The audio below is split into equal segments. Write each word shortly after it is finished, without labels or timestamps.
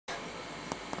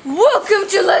Welcome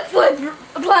to Let's Play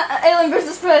Alien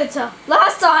vs Predator.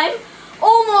 Last time,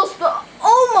 almost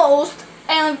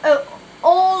Alien,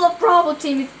 all of Bravo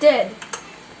team is dead.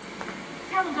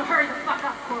 Tell them to hurry the fuck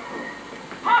up, Corporal.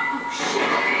 Pop, shit!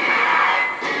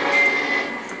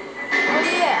 Oh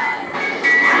yeah.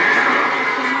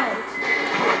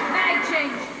 Mag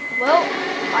change. Well,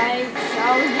 I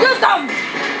shall use them.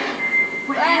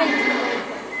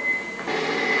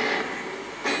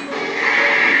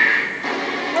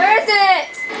 Where is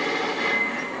it?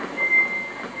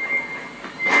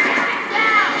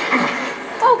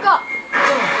 Oh God.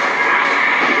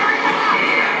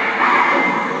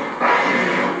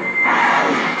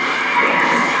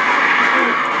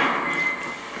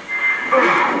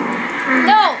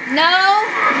 No,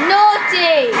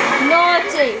 naughty.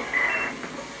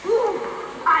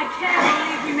 I can't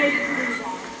believe we made it through this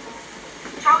wall.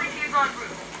 Charlie team's en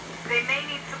route. They may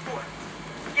need support.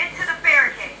 Get to the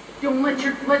barricade.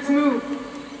 Let's move.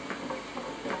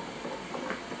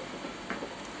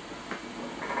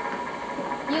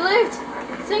 You lived.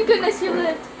 Thank goodness you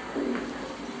lived.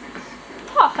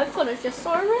 Huh, I thought I just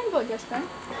saw a rainbow just then.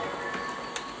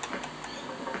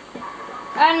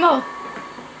 And more.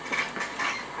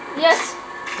 Yes.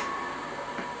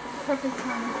 Perfect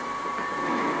timing.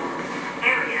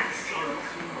 Area sealed.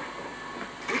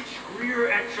 Which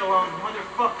rear echelon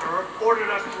motherfucker ordered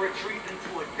us to retreat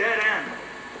into a dead end?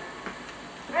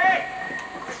 Hey!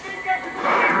 I think I can see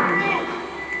you!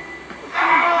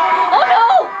 Oh no!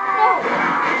 No!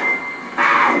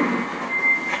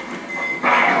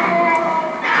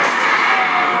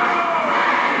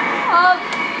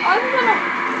 I'm gonna...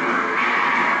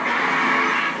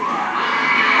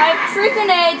 I have 3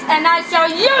 grenades and I shall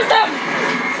use them!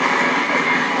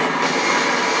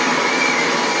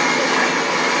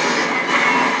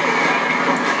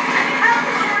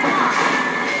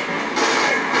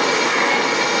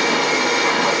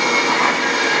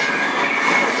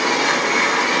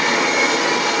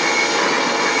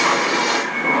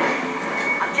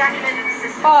 I'm jacking into the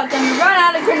system. Oh, then we run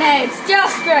out of grenades.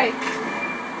 Just great.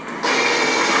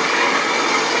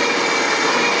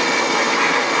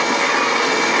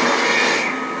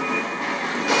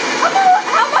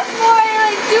 How much more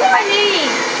aliens do I need?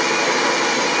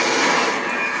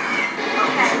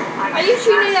 Okay. Are you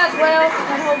shooting as well? I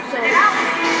hope so. Get out.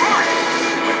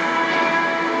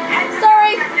 Head to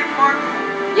Sorry. the objective mark.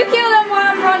 You kill them while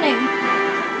I'm running.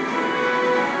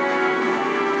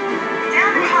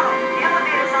 Down the tunnel. The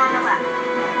elevator's on the left.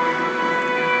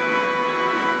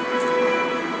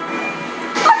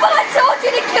 I thought I told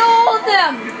you to kill all of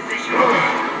them. Position.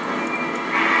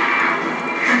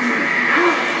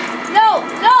 No.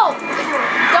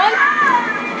 Don't.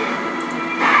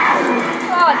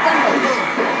 Oh, damn it.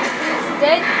 He's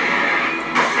dead.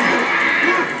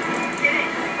 Get in.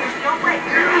 There's no way.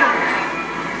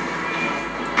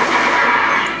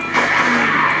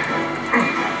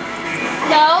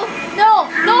 No.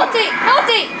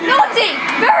 Naughty.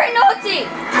 Very naughty.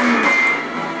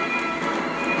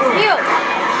 You.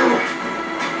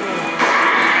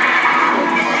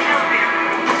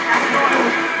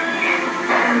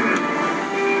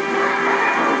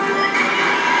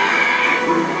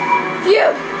 Phew.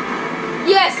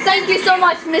 Yes, thank you so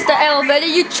much, Mr. Elevator.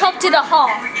 You chopped it a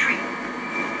half. Retreat.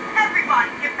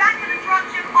 Everybody, get back to the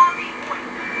dropship on the point.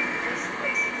 This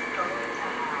place is going to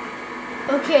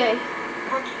hell. Okay.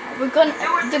 Rookie, We're gonna.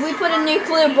 Did we put a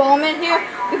nuclear bomb in here?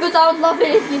 Because I would love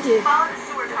it if you did. follow the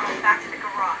sewer tunnel back to the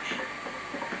garage.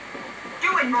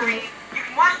 Do it, Marine. You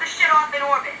can watch the shit off in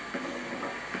orbit.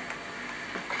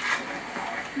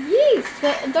 Yeesh,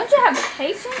 but don't you have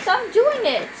patience? I'm doing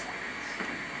it.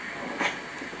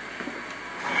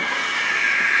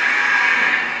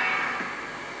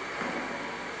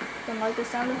 Don't like the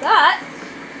sound of that.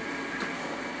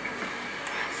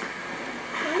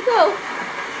 Here we go.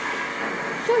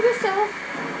 Show yourself.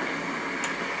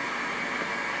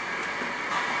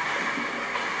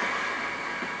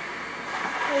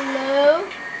 Hello?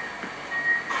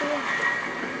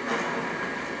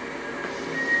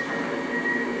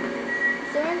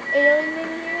 Is there an alien in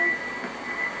here?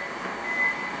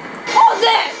 Oh,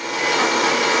 there!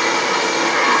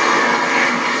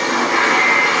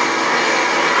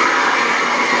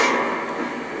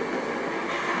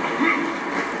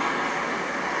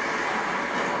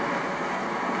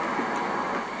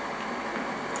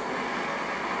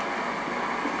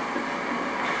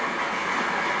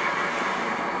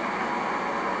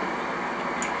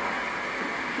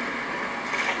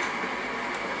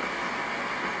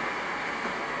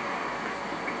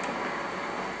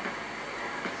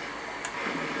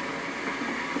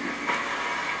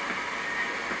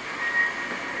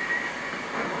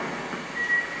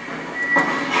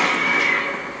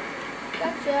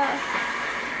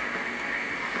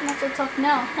 Not so tough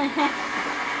now.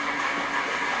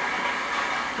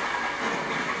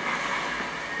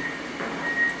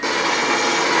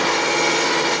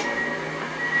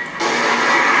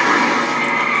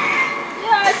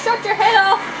 Yeah, shut your head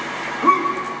off.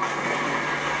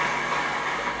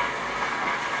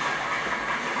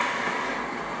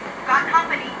 Got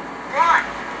company. Run.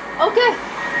 Okay.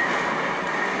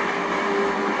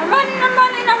 I'm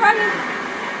running.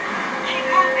 Keep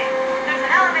moving. There's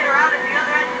an elevator out at the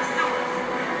other end of the sewers.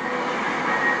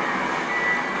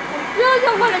 I really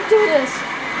don't want to do this.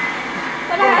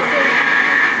 But I have to.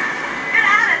 Get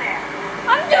out of there.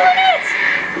 I'm doing it!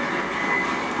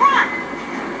 Run.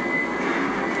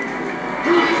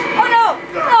 Oh no!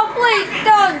 No, please,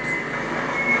 don't!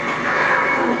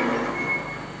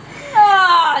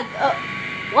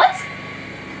 What?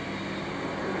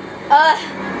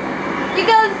 You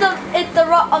got it the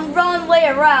wrong way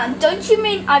around. Don't you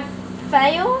mean I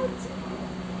failed?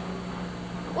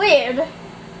 Weird.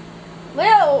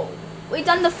 Well, we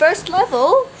done the first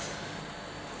level.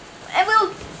 And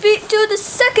we'll do the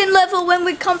second level when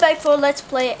we come back for Let's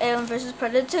Play Alien vs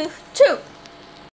Predator 2.